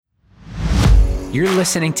You're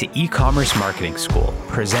listening to E-Commerce Marketing School,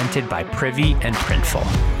 presented by Privy and Printful.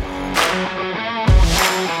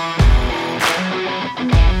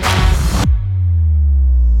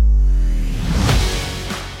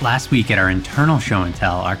 Last week at our internal show and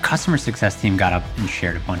tell, our customer success team got up and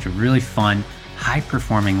shared a bunch of really fun,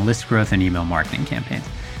 high-performing list growth and email marketing campaigns.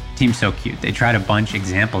 The team's so cute. They tried a bunch of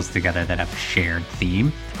examples together that have a shared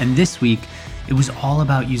theme. And this week, it was all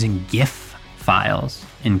about using GIF files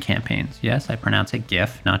in campaigns. Yes, I pronounce it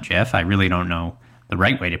GIF, not GIF. I really don't know the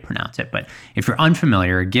right way to pronounce it. But if you're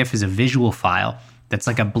unfamiliar, a GIF is a visual file that's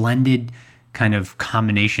like a blended kind of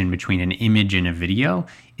combination between an image and a video.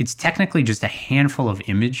 It's technically just a handful of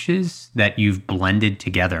images that you've blended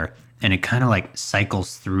together, and it kind of like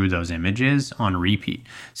cycles through those images on repeat.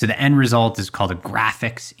 So the end result is called a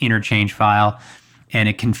graphics interchange file. And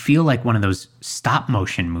it can feel like one of those stop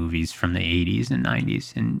motion movies from the 80s and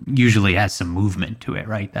 90s, and usually has some movement to it,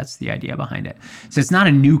 right? That's the idea behind it. So it's not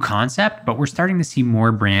a new concept, but we're starting to see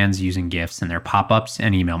more brands using GIFs in their pop-ups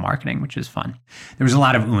and email marketing, which is fun. There was a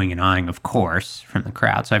lot of oohing and ahhing, of course, from the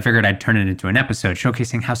crowd. So I figured I'd turn it into an episode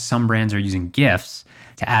showcasing how some brands are using GIFs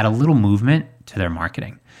to add a little movement to their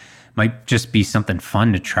marketing. Might just be something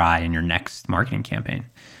fun to try in your next marketing campaign.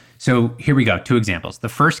 So here we go, 2 examples. The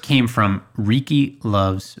first came from Ricky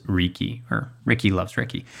Loves Ricky, or Ricky Loves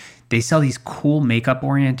Ricky. They sell these cool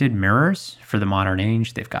makeup-oriented mirrors for the modern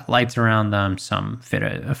age. They've got lights around them. Some fit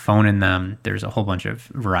a phone in them. There's a whole bunch of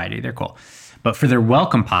variety. They're cool. But for their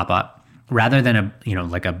welcome pop-up, rather than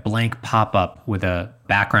a blank pop-up with a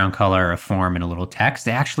background color, a form, and a little text,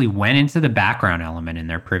 they actually went into the background element in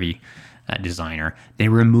their Privy designer. They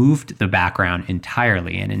removed the background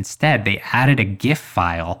entirely, and instead they added a GIF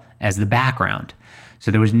file as the background.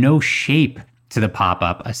 So there was no shape to the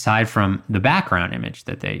pop-up aside from the background image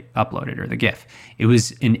that they uploaded, or the GIF. It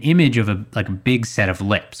was an image of a big set of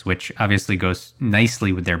lips, which obviously goes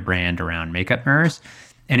nicely with their brand around makeup mirrors.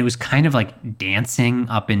 And it was kind of like dancing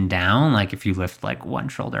up and down, like if you lift like one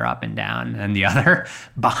shoulder up and down and the other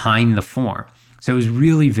behind the form. So it was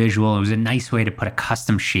really visual. It was a nice way to put a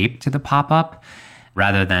custom shape to the pop-up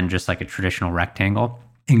rather than just like a traditional rectangle,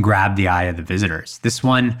 and grab the eye of the visitors. This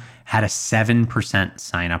one had a 7%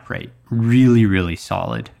 sign-up rate. Really, really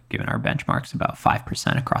solid, given our benchmarks, about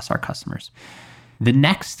 5% across our customers. The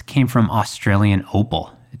next came from Australian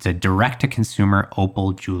Opal. It's a direct-to-consumer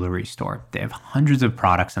opal jewelry store. They have hundreds of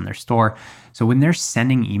products in their store. So when they're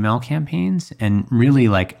sending email campaigns, and really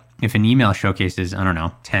like if an email showcases,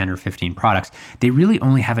 10 or 15 products, they really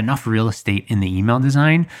only have enough real estate in the email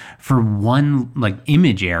design for one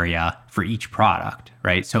image area for each product,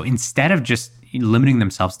 right? So instead of just limiting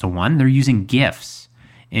themselves to one, they're using GIFs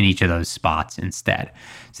in each of those spots instead.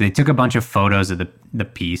 So they took a bunch of photos of the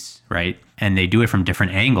piece, right? And they do it from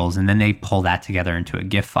different angles, and then they pull that together into a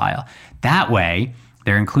GIF file. That way,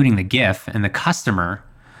 they're including the GIF, and the customer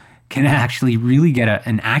can actually really get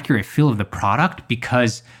an accurate feel of the product,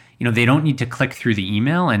 because they don't need to click through the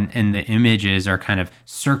email, and the images are kind of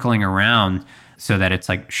circling around so that it's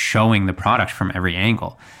like showing the product from every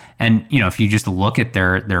angle. And, if you just look at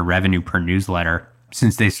their revenue per newsletter,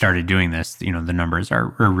 since they started doing this, the numbers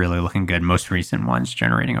are really looking good. Most recent ones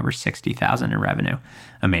generating over $60,000 in revenue.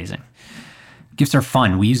 Amazing. GIFs are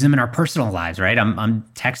fun. We use them in our personal lives, right? I'm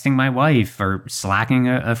texting my wife or slacking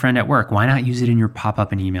a friend at work. Why not use it in your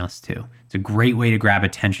pop-up and emails too? It's a great way to grab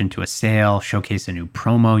attention to a sale, showcase a new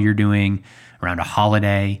promo you're doing around a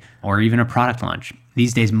holiday, or even a product launch.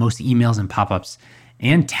 These days, most emails and pop-ups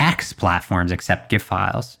and text platforms accept GIF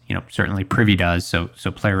files. Certainly Privy does, so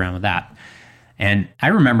play around with that. And I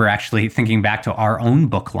remember actually thinking back to our own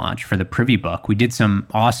book launch for the Privy book. We did some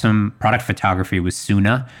awesome product photography with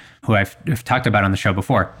Suna, who I've talked about on the show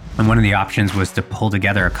before. And one of the options was to pull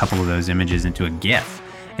together a couple of those images into a GIF.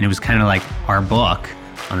 And it was kind of like our book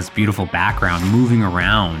on this beautiful background moving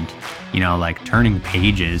around, like turning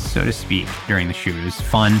pages, so to speak, during the shoot. It was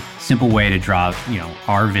fun, simple way to draw,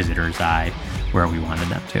 our visitor's eye where we wanted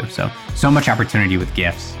them to. So much opportunity with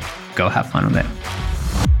GIFs. Go have fun with it.